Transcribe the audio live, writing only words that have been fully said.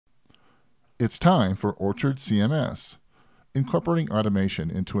It's time for Orchard CMS. Incorporating automation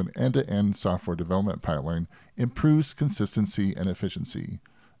into an end-to-end software development pipeline improves consistency and efficiency.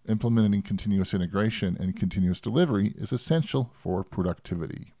 Implementing continuous integration and continuous delivery is essential for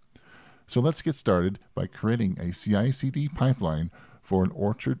productivity. So let's get started by creating a CICD pipeline for an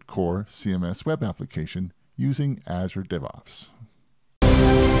Orchard Core CMS web application using Azure DevOps.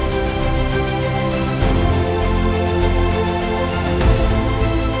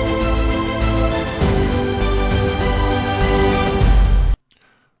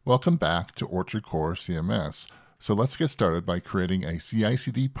 Welcome back to Orchard Core CMS. So let's get started by creating a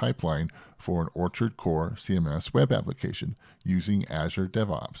CI/CD pipeline for an Orchard Core CMS web application using Azure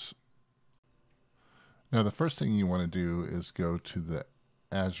DevOps. Now the first thing you want to do is go to the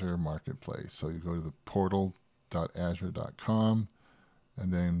Azure Marketplace. So you go to the portal.azure.com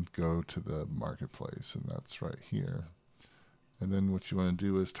and then go to the Marketplace, and that's right here. And then what you want to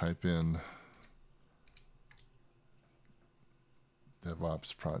do is type in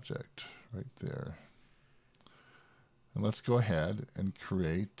DevOps project right there. And let's go ahead and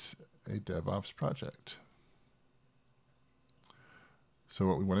create a DevOps project. So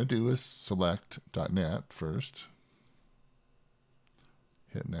what we want to do is select .NET first,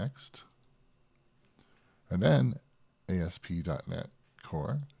 hit next, and then ASP.NET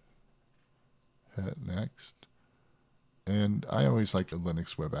Core, hit next, and I always like a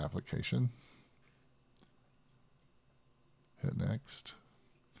Linux web application. Hit next.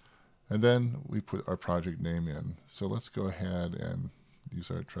 And then we put our project name in. So let's go ahead and use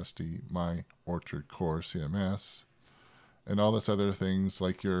our trusty My Orchard Core CMS. And all this other things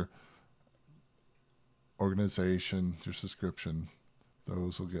like your organization, your subscription,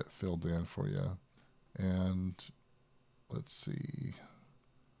 those will get filled in for you. And let's see.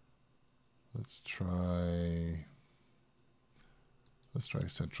 Let's try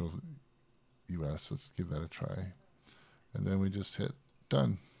Central US. Let's give that a try. And then we just hit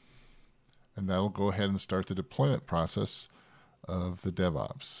done. And that'll go ahead and start the deployment process of the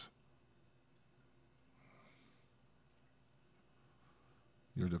DevOps.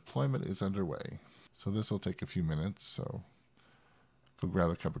 Your deployment is underway. So this will take a few minutes, so go grab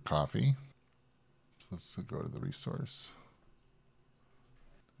a cup of coffee. So let's go to the resource.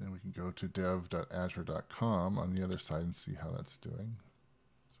 Then we can go to dev.azure.com on the other side and see how that's doing.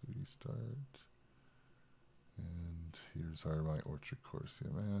 Let's restart. And here's our My Orchard Core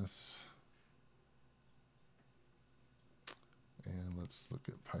CMS. And let's look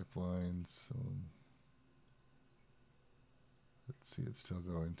at pipelines. Let's see, it's still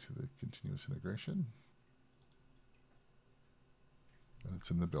going to the continuous integration. And it's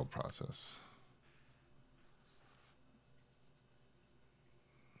in the build process.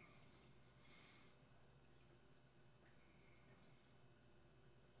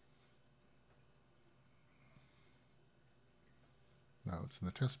 Now it's in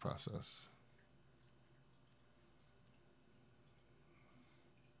the test process.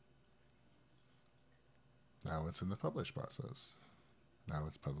 Now it's in the publish process. Now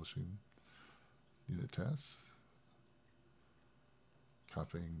it's publishing unit tests,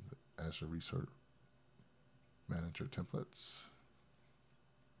 copying the Azure Resource Manager templates.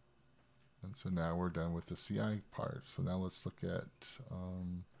 And so now we're done with the CI part. So now let's look at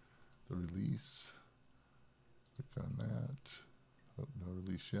the release. Click on that. Oh, no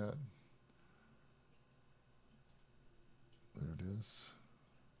release yet. There it is.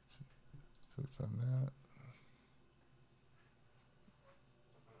 Click on that.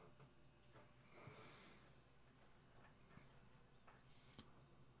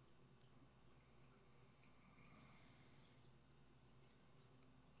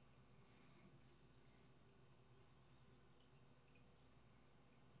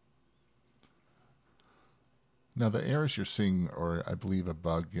 Now the errors you're seeing are, I believe, a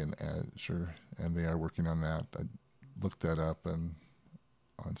bug in Azure, and they are working on that. I looked that up and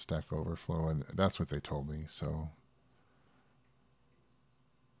on Stack Overflow, and that's what they told me. So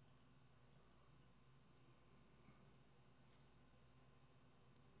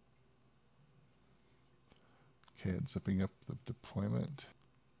okay, it's zipping up the deployment.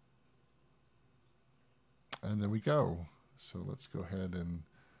 And there we go. So let's go ahead, and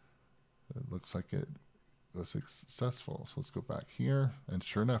it looks like it was successful. So let's go back here, and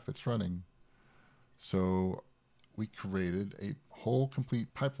sure enough, it's running. So we created a whole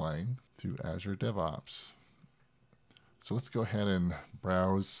complete pipeline through Azure DevOps. So let's go ahead and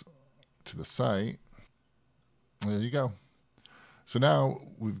browse to the site. There you go. So now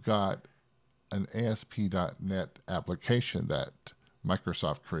we've got an ASP.NET application that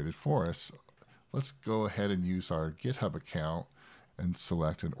Microsoft created for us. Let's go ahead and use our GitHub account and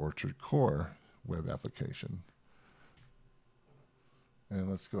select an Orchard Core web application. And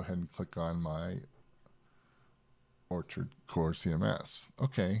let's go ahead and click on my Orchard Core CMS.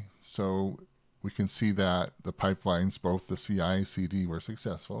 Okay, so we can see that the pipelines, both the CICD, were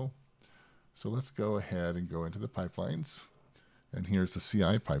successful. So let's go ahead and go into the pipelines. And here's the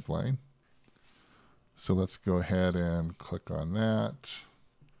CI pipeline. So let's go ahead and click on that.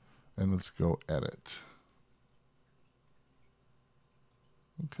 And let's go edit.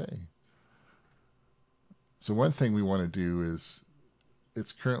 Okay. So one thing we want to do is,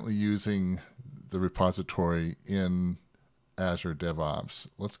 it's currently using the repository in Azure DevOps.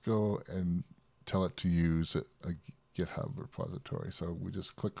 Let's go and tell it to use a GitHub repository. So we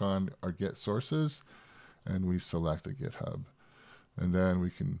just click on our Get Sources and we select a GitHub. And then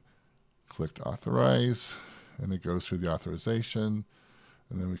we can click Authorize, and it goes through the authorization.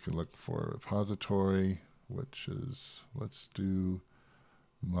 And then we can look for a repository, which is, let's do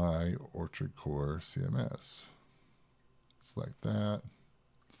my Orchard Core CMS. Select that.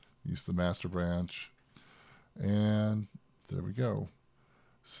 Use the master branch, and there we go.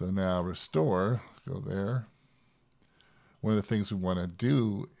 So now restore, go there. One of the things we want to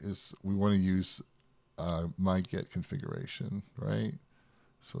do is we want to use my Git configuration, right?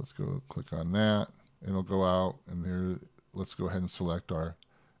 So let's go click on that, and it'll go out, and there, let's go ahead and select our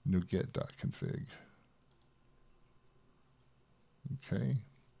new git.config. Okay.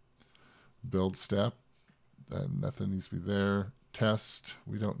 Build step, that nothing needs to be there. Test,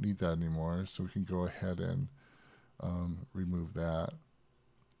 we don't need that anymore, so we can go ahead and remove that.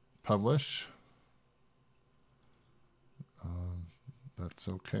 Publish, that's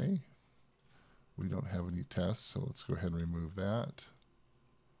okay. We don't have any tests, so let's go ahead and remove that.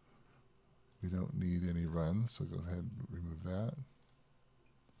 We don't need any run, so go ahead and remove that.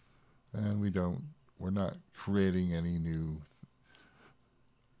 And we're not creating any new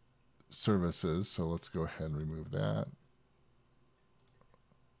services, so let's go ahead and remove that.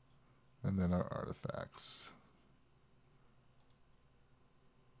 And then our artifacts.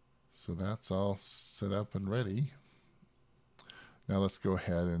 So that's all set up and ready. Now let's go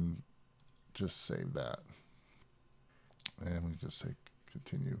ahead and just save that. And we just say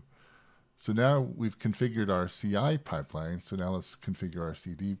continue. So now we've configured our CI pipeline. So now let's configure our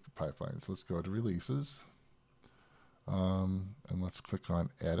CD pipelines. Let's go to releases. And let's click on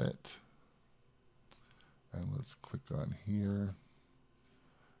edit. And let's click on here.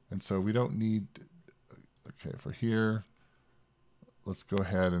 And so we don't need, okay, for here, let's go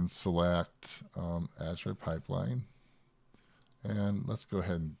ahead and select Azure Pipeline. And let's go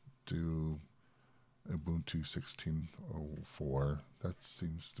ahead and do Ubuntu 16.04. That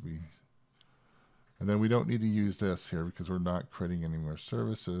seems to be, and then we don't need to use this here because we're not creating any more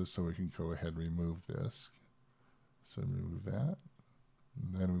services, so we can go ahead and remove this. So remove that.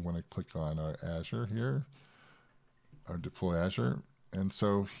 And then we want to click on our Azure here, our deploy Azure. And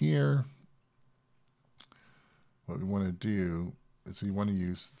so here, what we want to do is we want to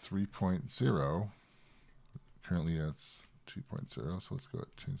use 3.0. Currently it's 2.0, so let's go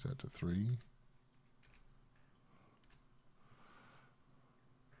change that to 3.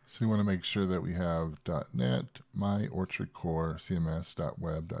 So we want to make sure that we have .NET, my Orchard Core,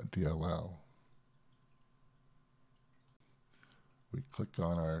 cms.web.dll. We click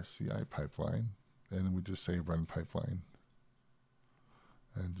on our CI pipeline, and then we just say run pipeline.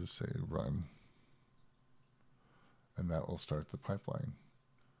 And just say run. And that will start the pipeline.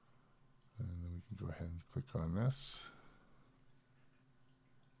 And then we can go ahead and click on this.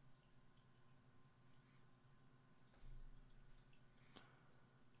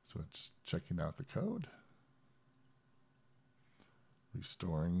 So it's checking out the code,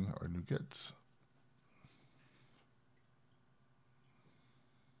 restoring our NuGets.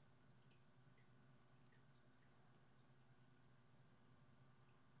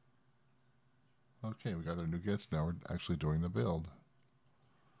 Okay, we got our NuGets. Now we're actually doing the build.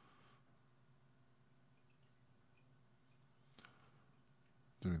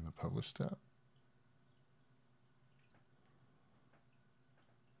 Doing the publish step.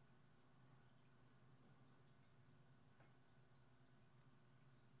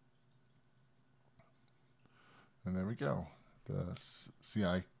 And there we go. The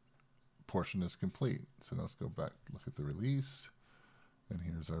CI portion is complete. So now let's go back, look at the release. And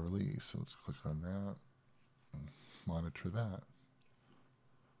here's our release. So let's click on that and monitor that.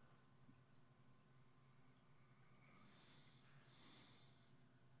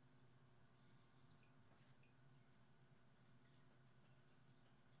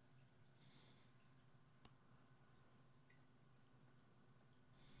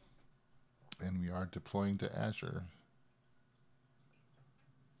 And we are deploying to Azure.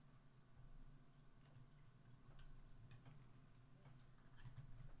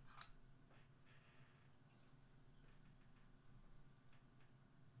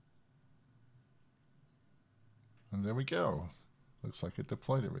 And there we go. Looks like it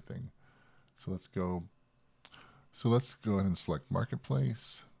deployed everything. So let's go ahead and select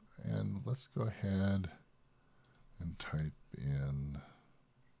Marketplace, and let's go ahead and type in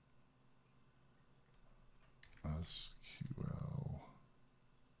SQL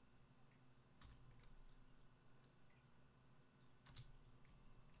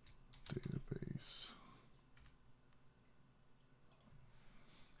database.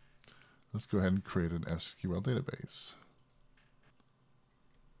 Let's go ahead and create an SQL database.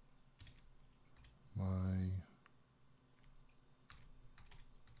 My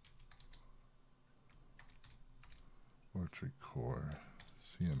Orchard Core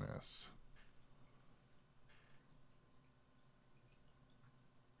CMS.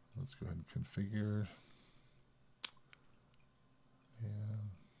 Let's go ahead and configure. And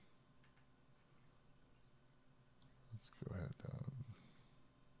let's go ahead down.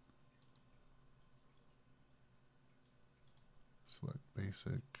 Select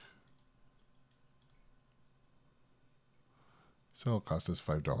basic. So it'll cost us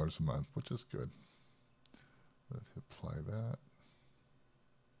 $5 a month, which is good. Let's apply that.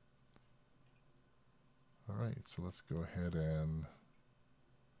 All right, so let's go ahead and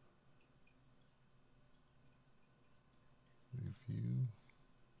review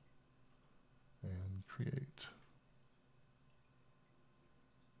and create.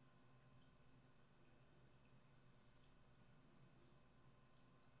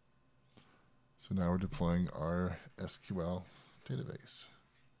 So now we're deploying our SQL database.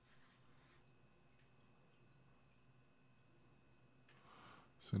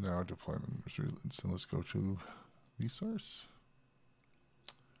 So now our deployment is so let's go to resource.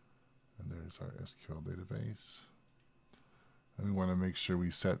 And there's our SQL database. And we want to make sure we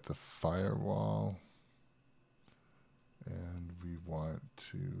set the firewall. And we want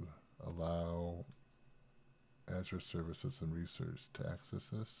to allow Azure services and research to access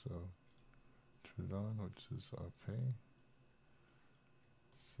this. So turn it on, which is okay.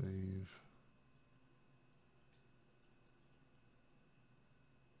 Save.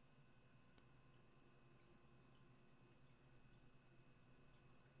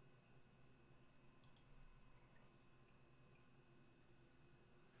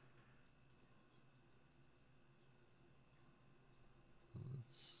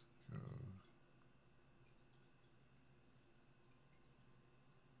 Let's go.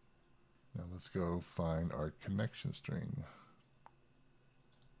 Now let's go find our connection string.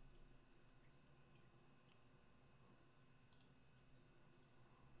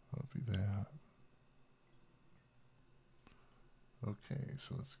 Copy that. Okay,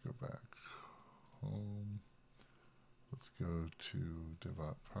 so let's go back home. Let's go to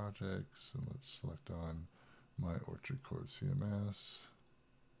DevOps projects and let's select on my Orchard Core CMS.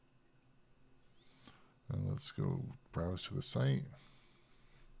 And let's go browse to the site.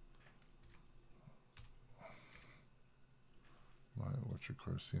 My Orchard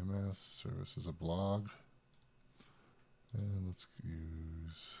Core CMS service is a blog. And let's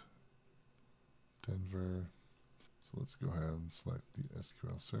use Denver. So let's go ahead and select the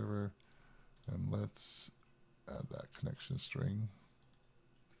SQL server. And let's add that connection string.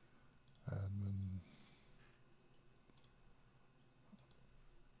 Admin.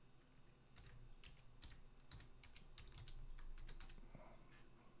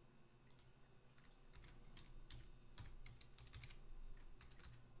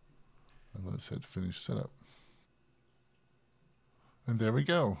 And let's hit finish setup. And there we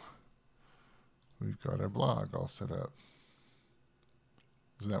go. We've got our blog all set up.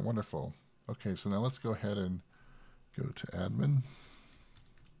 Isn't that wonderful? Okay, so now let's go ahead and go to admin.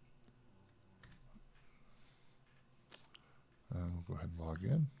 And we'll go ahead and log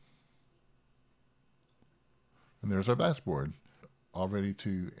in. And there's our dashboard, all ready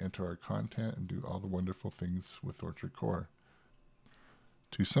to enter our content and do all the wonderful things with Orchard Core.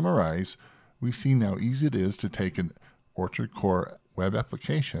 To summarize, we've seen how easy it is to take an Orchard Core web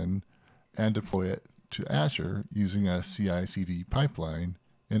application and deploy it to Azure using a CICD pipeline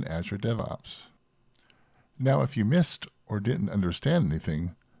in Azure DevOps. Now, if you missed or didn't understand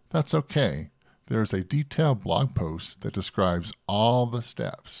anything, that's okay. There's a detailed blog post that describes all the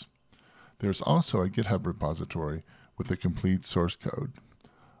steps. There's also a GitHub repository with the complete source code.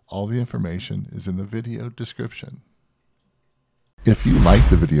 All the information is in the video description. If you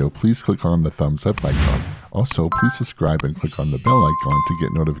liked the video, please click on the thumbs up icon. Also, please subscribe and click on the bell icon to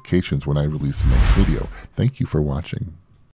get notifications when I release the next video. Thank you for watching.